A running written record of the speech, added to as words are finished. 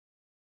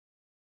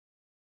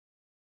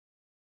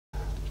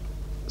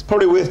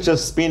Probably worth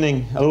just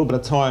spending a little bit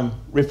of time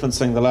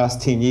referencing the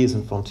last 10 years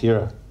in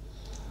Fonterra.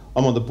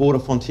 I'm on the board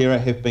of Fonterra,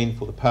 have been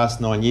for the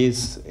past 9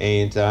 years,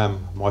 and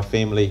my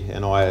family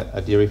and I are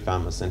dairy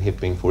farmers and have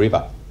been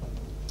forever.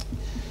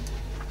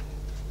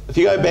 If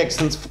you go back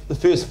since the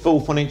first full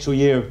financial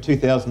year of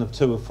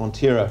 2002 of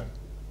Fonterra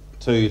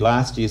to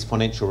last year's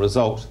financial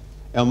result,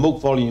 our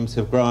milk volumes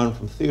have grown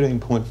from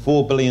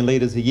 13.4 billion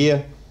litres a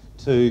year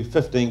to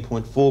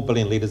 15.4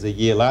 billion litres a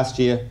year last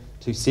year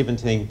to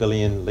 17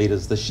 billion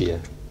litres this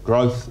year.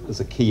 Growth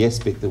is a key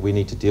aspect that we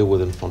need to deal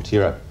with in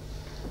Fonterra.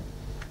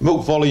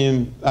 Milk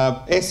volume,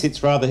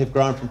 assets rather, have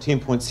grown from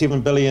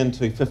 10.7 billion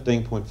to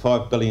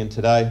 15.5 billion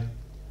today.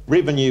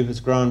 Revenue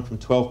has grown from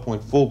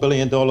 $12.4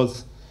 billion to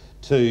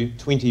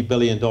 $20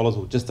 billion,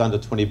 or just under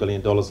 $20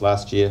 billion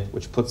last year,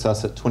 which puts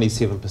us at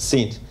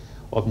 27%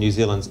 of New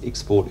Zealand's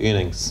export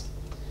earnings.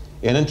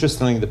 And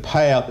interestingly, the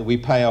payout that we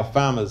pay our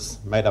farmers,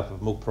 made up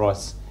of milk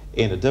price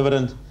and a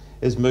dividend,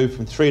 has moved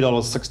from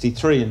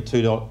 $3.63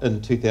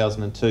 in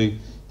 2002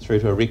 through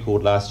to a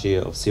record last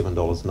year of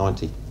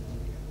 $7.90.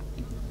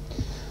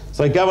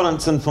 So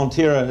governance in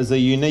Fonterra is a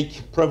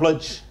unique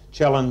privilege,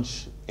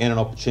 challenge and an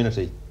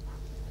opportunity.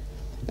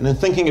 And in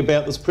thinking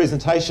about this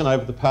presentation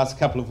over the past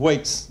couple of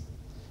weeks,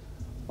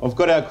 I've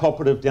got our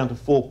cooperative down to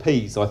 4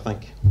 Ps, I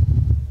think.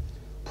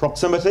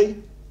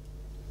 Proximity,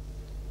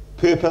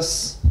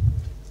 purpose,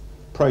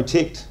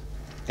 protect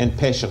and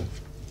passion.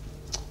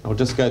 I'll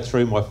just go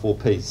through my 4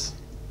 Ps.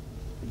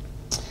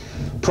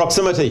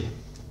 Proximity.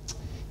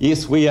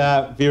 Yes, we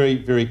are very,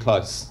 very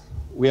close.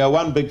 We are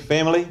one big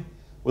family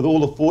with all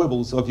the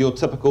foibles of your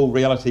typical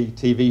reality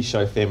TV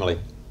show family.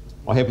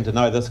 I happen to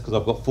know this because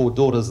I've got 4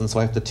 daughters, and so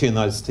I have to turn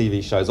those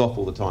TV shows off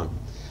all the time.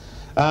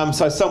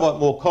 So somewhat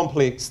more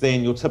complex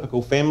than your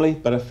typical family,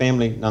 but a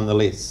family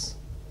nonetheless.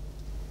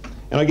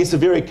 And I guess a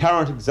very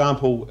current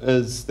example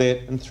is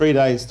that in 3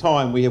 days'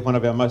 time we have one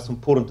of our most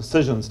important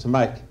decisions to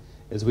make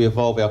as we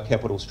evolve our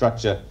capital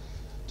structure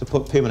to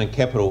put permanent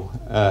capital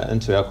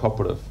into our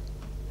cooperative.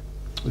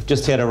 We've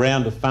just had a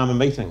round of farmer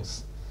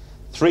meetings.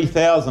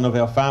 3,000 of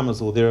our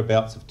farmers or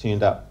thereabouts have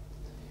turned up.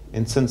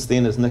 And since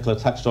then, as Nicola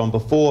touched on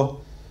before,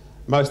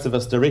 most of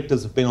us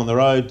directors have been on the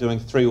road doing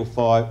 3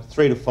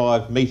 to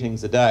 5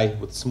 meetings a day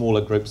with smaller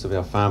groups of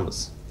our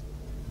farmers.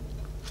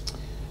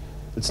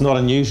 It's not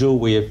unusual.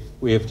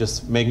 We have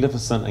just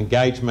magnificent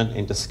engagement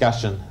and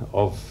discussion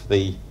of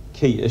the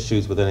key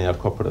issues within our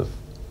cooperative.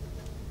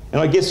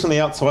 And I guess from the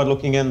outside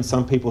looking in,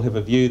 some people have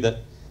a view that,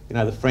 you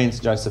know, the Franz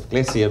Josef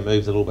Glacier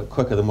moves a little bit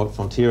quicker than what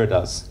Fonterra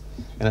does,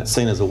 and it's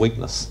seen as a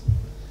weakness.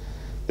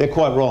 They're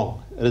quite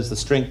wrong. It is the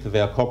strength of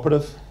our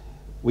cooperative.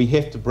 We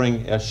have to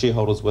bring our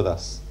shareholders with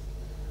us.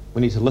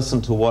 We need to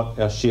listen to what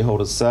our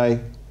shareholders say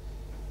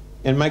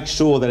and make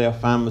sure that our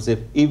farmers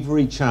have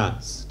every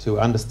chance to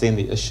understand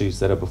the issues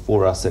that are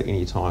before us at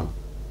any time.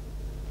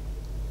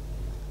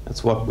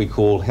 That's what we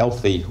call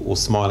healthy or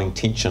smiling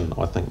tension,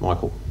 I think,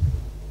 Michael.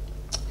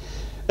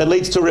 It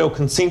leads to real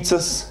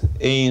consensus,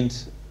 and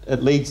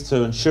it leads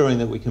to ensuring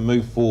that we can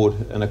move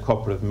forward in a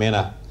cooperative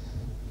manner.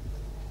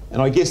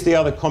 And I guess the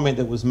other comment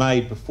that was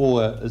made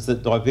before is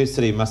that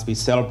diversity must be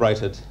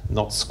celebrated,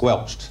 not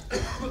squelched.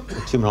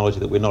 A terminology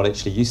that we're not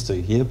actually used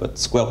to here, but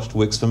squelched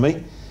works for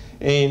me.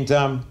 And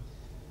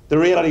the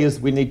reality is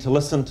we need to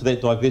listen to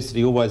that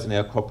diversity always in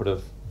our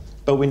cooperative,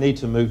 but we need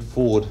to move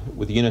forward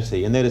with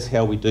unity, and that is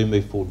how we do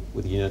move forward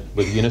with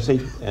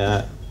unity.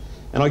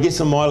 And I guess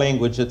in my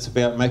language, it's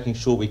about making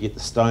sure we get the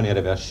stone out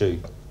of our shoe,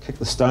 kick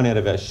the stone out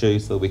of our shoe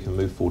so that we can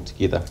move forward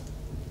together.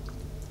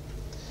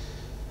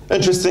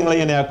 Interestingly,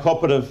 in our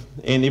cooperative,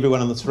 and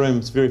everyone in this room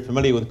is very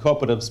familiar with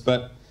cooperatives,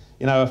 but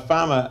you know, a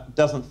farmer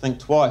doesn't think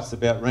twice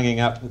about ringing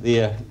up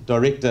their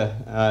director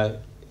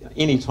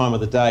any time of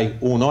the day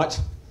or night.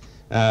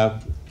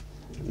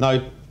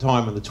 No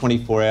time in the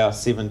 24-hour,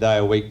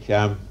 7-day-a-week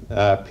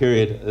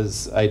period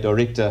is a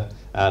director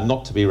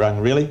not to be rung,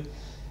 really.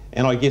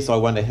 And I guess I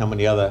wonder how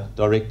many other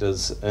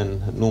directors in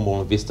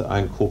normal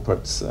investor-owned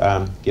corporates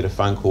get a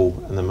phone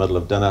call in the middle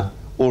of dinner,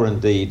 or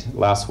indeed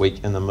last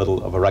week in the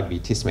middle of a rugby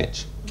test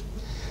match.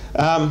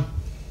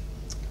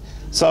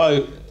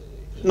 So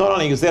not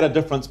only is that a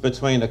difference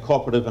between a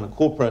cooperative and a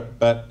corporate,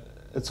 but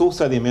it's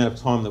also the amount of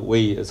time that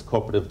we as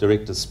cooperative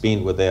directors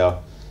spend with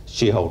our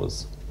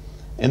shareholders.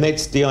 And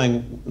that's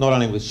dealing not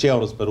only with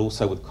shareholders but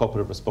also with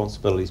cooperative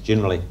responsibilities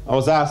generally. I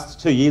was asked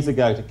 2 years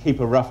ago to keep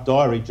a rough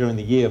diary during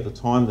the year of the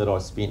time that I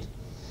spent.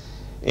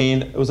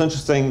 And it was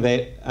interesting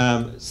that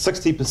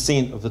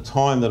 60% of the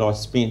time that I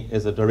spent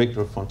as a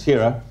director of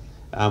Fonterra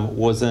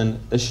was in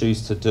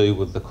issues to do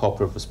with the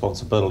cooperative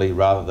responsibility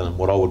rather than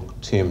what I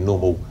would term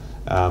normal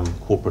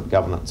corporate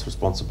governance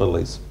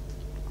responsibilities.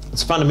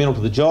 It's fundamental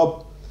to the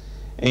job,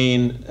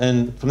 and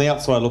from the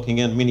outside looking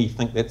in, many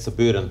think that's a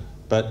burden,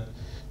 but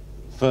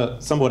for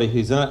somebody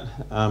who's in it,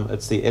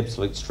 it's the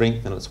absolute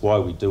strength, and it's why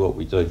we do what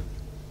we do.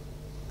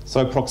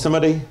 So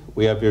proximity,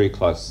 we are very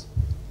close.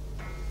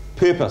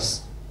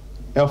 Purpose.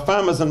 Our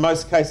farmers in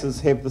most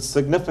cases have the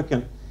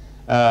significant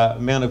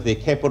amount of their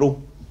capital,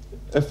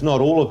 if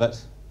not all of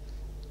it,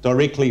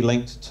 directly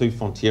linked to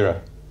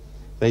Fonterra.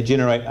 They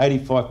generate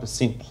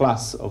 85%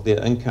 plus of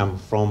their income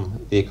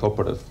from their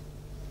cooperative.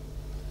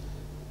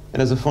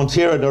 And as a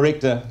Fonterra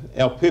director,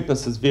 our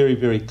purpose is very,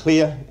 very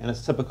clear, and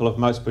it's typical of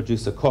most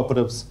producer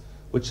cooperatives,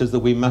 which is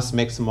that we must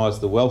maximise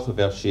the wealth of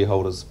our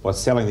shareholders by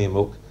selling their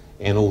milk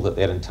and all that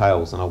that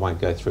entails, and I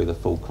won't go through the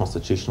full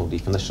constitutional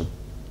definition.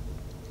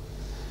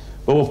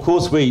 But of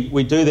course we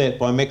do that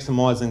by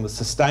maximising the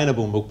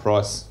sustainable milk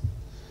price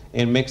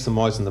and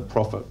maximising the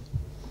profit.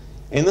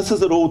 And this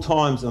is at all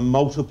times a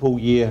multiple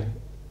year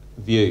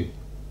view.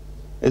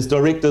 As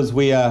directors,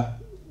 we are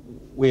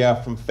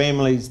from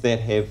families that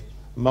have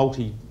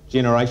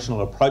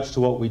multi-generational approach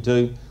to what we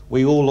do.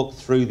 We all look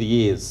through the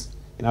years.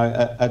 You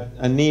know,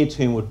 a near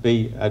term would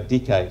be a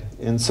decade.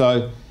 And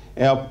so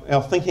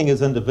our thinking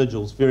as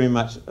individuals very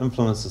much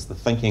influences the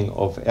thinking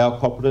of our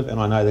cooperative, and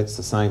I know that's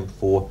the same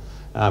for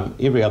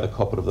every other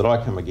cooperative that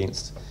I come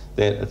against,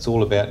 that it's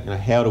all about, you know,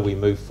 how do we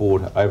move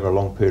forward over a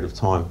long period of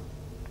time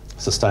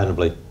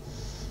sustainably.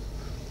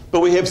 But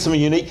we have some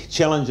unique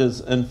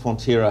challenges in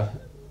Fonterra.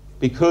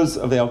 Because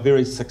of our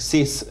very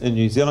success in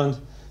New Zealand,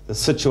 the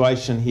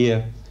situation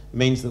here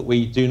means that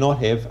we do not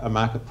have a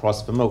market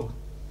price for milk.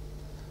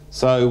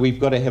 So we've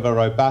got to have a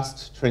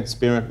robust,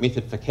 transparent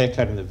method for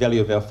calculating the value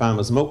of our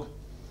farmers' milk.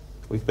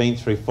 We've been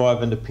through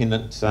 5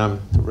 independent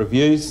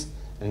reviews,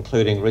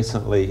 including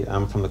recently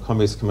from the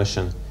Commerce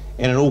Commission,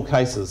 and in all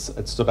cases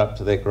it stood up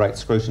to that great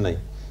scrutiny.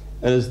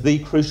 It is the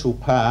crucial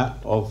part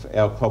of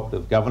our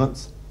cooperative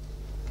governance,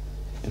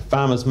 and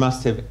farmers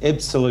must have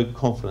absolute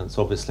confidence,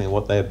 obviously, in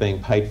what they are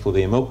being paid for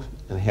their milk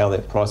and how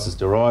that price is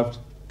derived.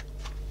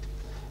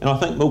 And I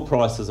think milk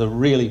price is a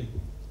really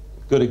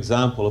good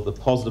example of the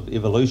positive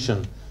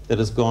evolution that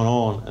has gone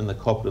on in the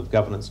cooperative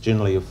governance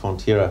generally of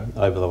Fonterra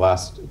over the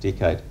last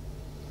decade.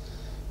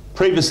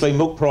 Previously,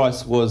 milk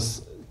price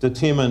was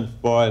determined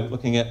by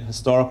looking at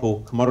historical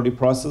commodity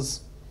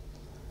prices,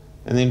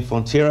 and then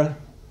Fonterra,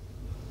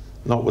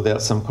 not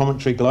without some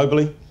commentary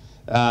globally,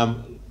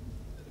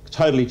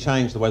 totally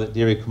changed the way that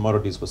dairy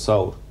commodities were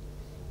sold.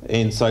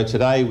 And so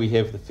today we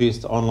have the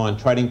first online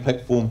trading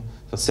platform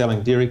for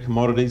selling dairy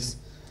commodities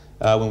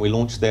when we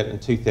launched that in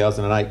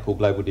 2008, called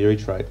Global Dairy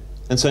Trade.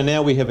 And so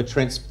now we have a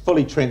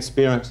fully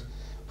transparent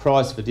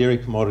price for dairy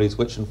commodities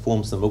which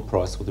informs the milk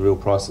price with the real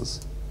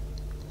prices.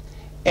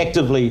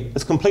 Actively,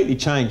 it's completely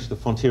changed the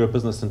Fonterra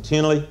business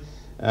internally.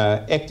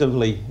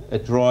 Actively,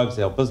 it drives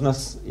our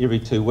business. Every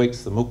 2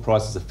 weeks the milk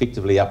price is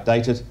effectively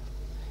updated,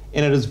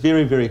 and it is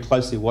very, very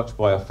closely watched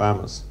by our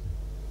farmers.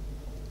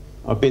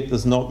 I bet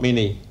there's not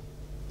many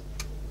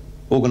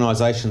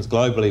organisations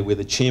globally where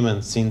the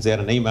chairman sends out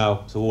an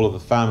email to all of the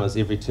farmers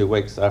every 2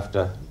 weeks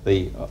after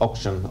the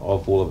auction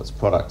of all of its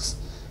products.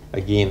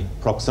 Again,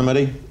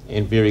 proximity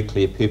and very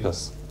clear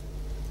purpose.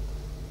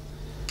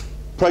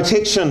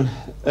 Protection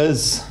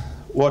is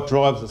what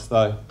drives us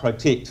though,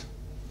 protect.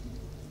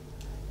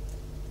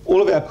 All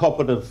of our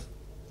cooperative,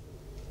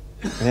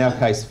 in our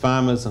case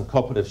farmers and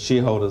cooperative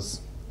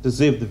shareholders,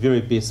 deserve the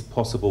very best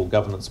possible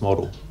governance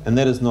model, and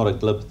that is not a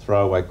glib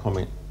throwaway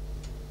comment.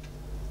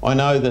 I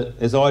know that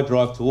as I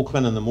drive to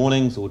Auckland in the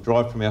mornings, or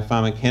drive from our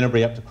farm in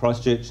Canterbury up to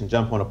Christchurch and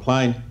jump on a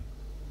plane,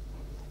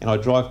 and I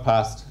drive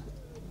past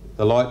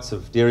the lights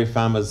of dairy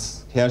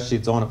farmers' cow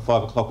sheds on at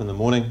 5 o'clock in the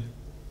morning,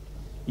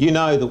 you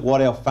know that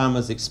what our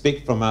farmers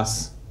expect from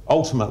us,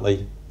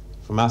 ultimately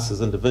from us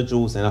as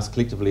individuals and us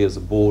collectively as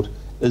a board,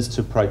 is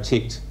to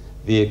protect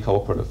their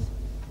cooperative.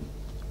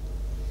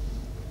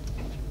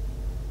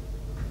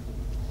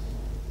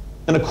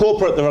 In a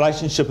corporate, the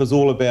relationship is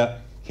all about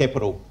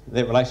capital.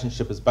 That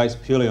relationship is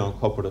based purely on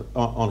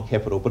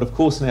capital. But of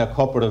course, in our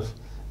cooperative,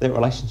 that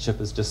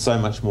relationship is just so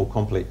much more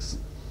complex.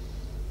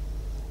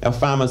 Our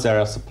farmers are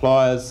our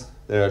suppliers,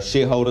 they're our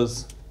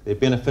shareholders, they're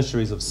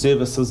beneficiaries of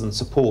services and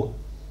support,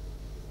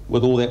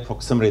 with all that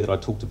proximity that I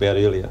talked about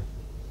earlier.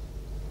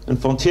 In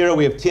Fonterra,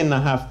 we have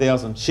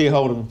 10,500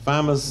 shareholding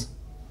farmers.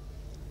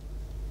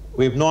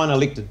 We have 9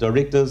 elected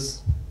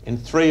directors,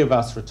 and 3 of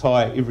us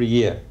retire every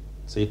year.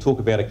 So you talk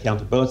about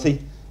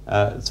accountability,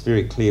 it's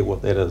very clear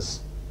what that is.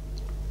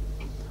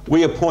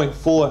 We appoint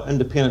 4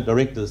 independent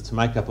directors to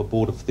make up a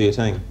board of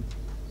 13.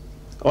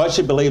 I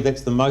actually believe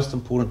that's the most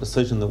important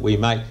decision that we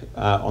make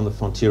on the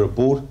Fonterra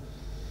board.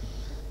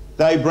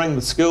 They bring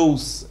the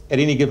skills at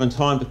any given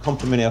time to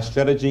complement our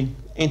strategy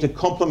and to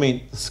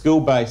complement the skill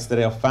base that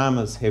our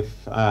farmers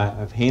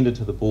have handed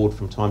to the board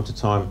from time to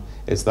time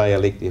as they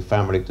elect their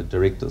farm-elected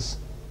directors.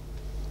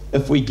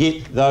 If we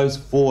get those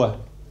 4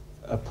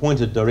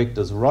 appointed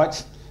directors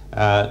right,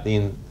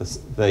 then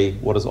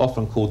what is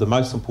often called the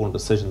most important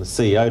decision, the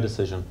CEO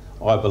decision,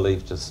 I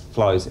believe just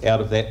flows out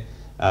of that,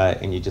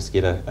 and you just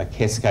get a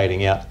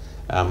cascading out,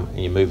 and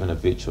you move in a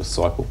virtuous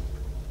cycle.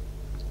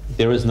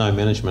 There is no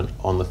management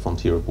on the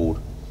Fonterra board.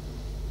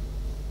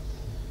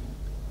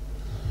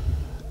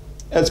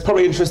 It's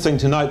probably interesting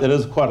to note that it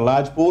is quite a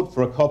large board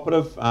for a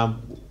cooperative.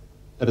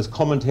 It is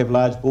common to have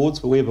large boards,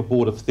 but we have a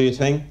board of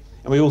 13.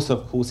 And we also,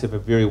 of course, have a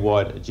very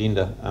wide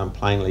agenda,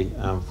 plainly,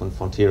 from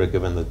Fonterra,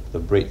 given the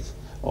breadth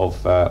of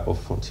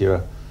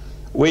Fonterra.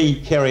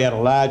 We carry out a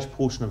large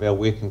portion of our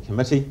work in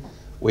committee.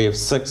 We have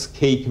 6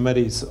 key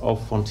committees of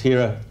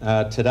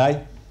Fonterra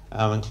today,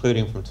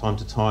 including from time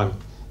to time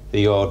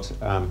the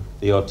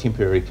odd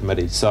temporary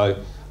committee.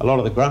 So a lot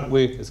of the grunt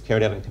work is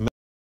carried out in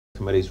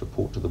committees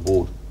report to the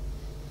board.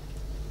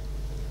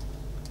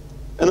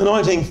 In the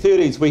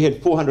 1930s, we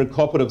had 400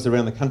 cooperatives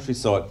around the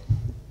countryside,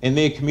 and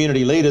their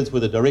community leaders were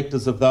the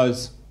directors of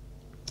those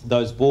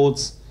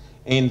boards,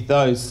 and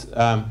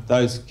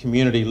those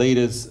community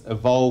leaders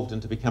evolved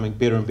into becoming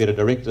better and better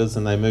directors,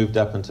 and they moved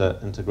up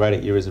into greater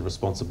areas of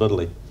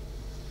responsibility.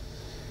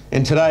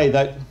 And today,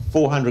 that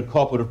 400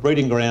 cooperative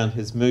breeding ground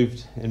has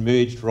moved and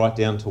merged right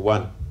down to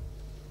 1.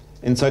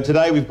 And so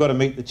today we've got to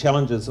meet the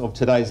challenges of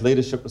today's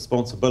leadership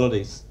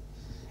responsibilities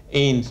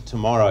and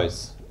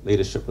tomorrow's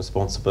leadership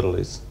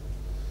responsibilities.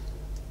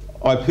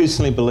 I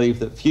personally believe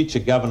that future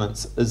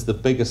governance is the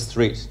biggest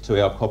threat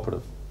to our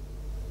cooperative.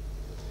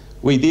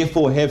 We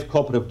therefore have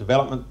cooperative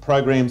development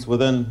programs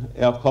within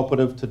our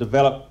cooperative to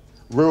develop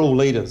rural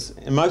leaders,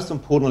 and most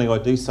importantly, I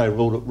do say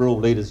rural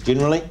leaders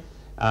generally,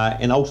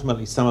 and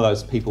ultimately some of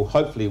those people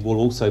hopefully will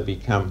also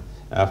become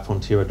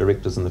Fonterra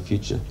directors in the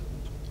future.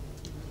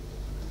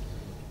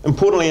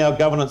 Importantly, our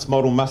governance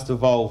model must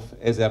evolve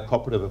as our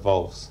cooperative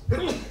evolves.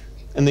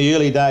 In the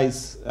early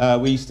days,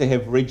 we used to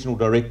have regional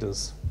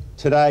directors.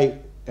 Today,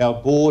 our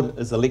board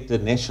is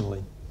elected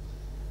nationally.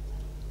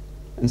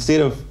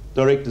 Instead of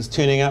directors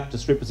turning up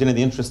just representing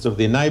the interest of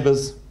their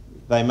neighbours,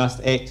 they must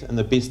act in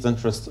the best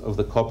interest of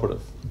the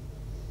cooperative.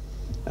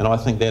 And I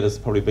think that has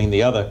probably been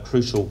the other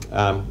crucial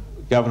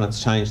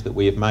governance change that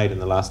we have made in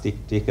the last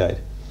decade.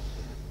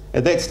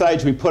 At that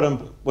stage,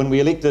 when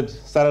we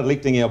started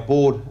electing our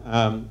board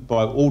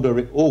by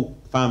all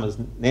farmers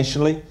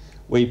nationally,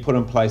 we put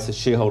in place a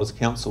shareholders'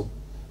 council,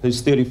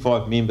 whose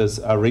 35 members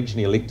are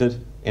regionally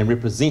elected and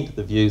represent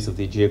the views of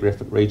their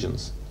geographic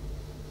regions.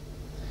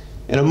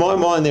 And in my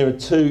mind, there are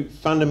 2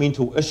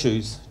 fundamental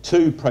issues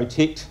to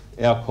protect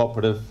our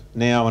cooperative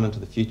now and into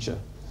the future.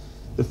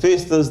 The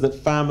first is that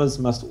farmers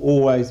must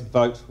always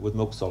vote with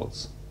milk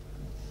solids.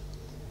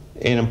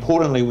 And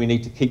importantly, we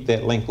need to keep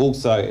that link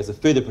also as a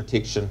further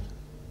protection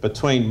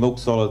between milk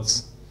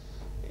solids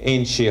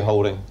and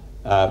shareholding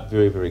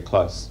very, very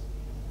close.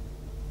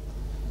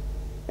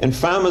 And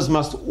farmers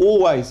must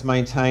always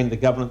maintain the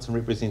governance and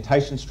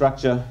representation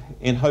structure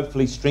and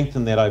hopefully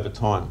strengthen that over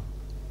time.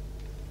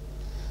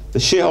 The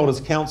Shareholders'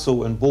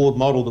 Council and board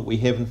model that we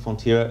have in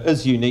Fonterra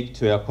is unique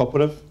to our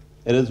cooperative.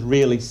 It is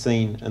rarely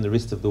seen in the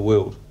rest of the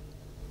world.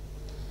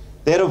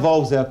 That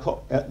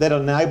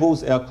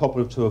enables our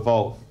cooperative to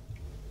evolve.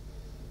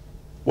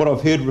 What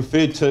I've heard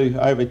referred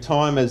to over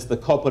time as the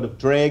cooperative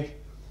drag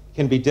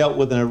can be dealt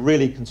with in a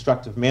really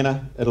constructive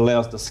manner. It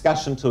allows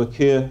discussion to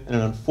occur in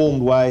an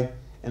informed way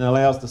and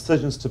allows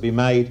decisions to be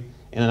made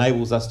and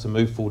enables us to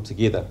move forward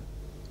together.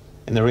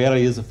 And the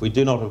reality is, if we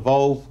do not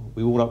evolve,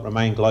 we will not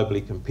remain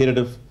globally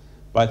competitive,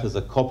 both as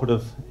a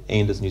cooperative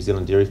and as New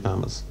Zealand dairy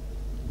farmers.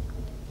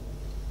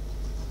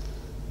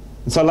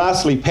 And so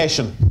lastly,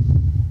 passion.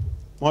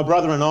 My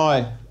brother and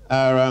I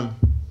are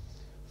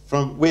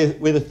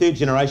we're the 3rd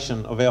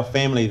generation of our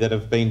family that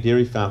have been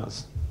dairy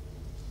farmers.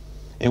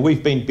 And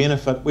we've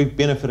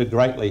benefited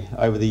greatly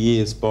over the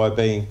years by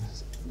being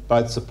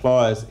both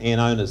suppliers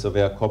and owners of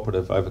our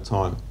cooperative over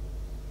time.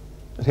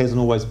 It hasn't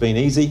always been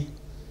easy,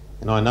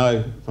 and I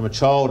know from a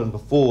child and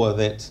before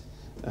that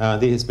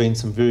there has been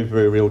some very,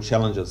 very real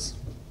challenges.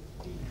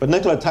 But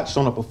Nicola touched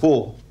on it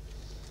before.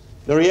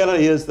 The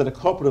reality is that a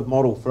cooperative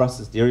model for us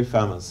as dairy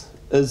farmers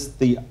is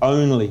the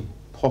only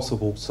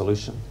possible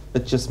solution.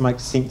 It just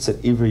makes sense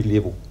at every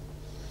level.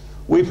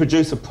 We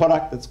produce a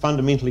product that's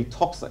fundamentally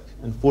toxic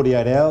in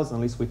 48 hours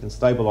unless we can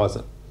stabilise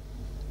it.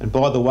 And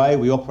by the way,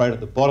 we operate at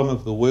the bottom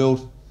of the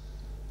world,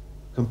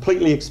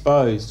 completely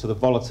exposed to the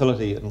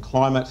volatility in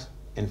climate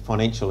and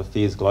financial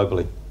affairs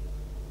globally.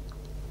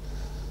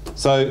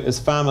 So as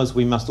farmers,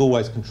 we must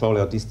always control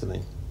our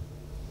destiny.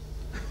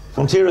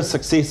 Fonterra's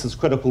success is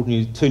critical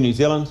to New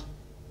Zealand,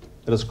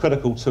 it is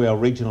critical to our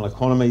regional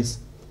economies,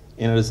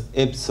 and it is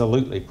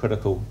absolutely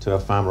critical to our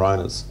farmer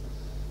owners.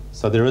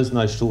 So there is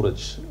no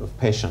shortage of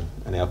passion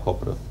in our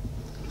cooperative.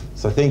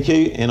 So thank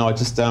you, and I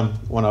just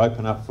want to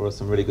open up for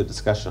some really good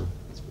discussion.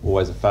 It's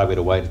always a far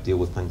better way to deal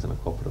with things in a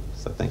cooperative,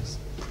 so thanks.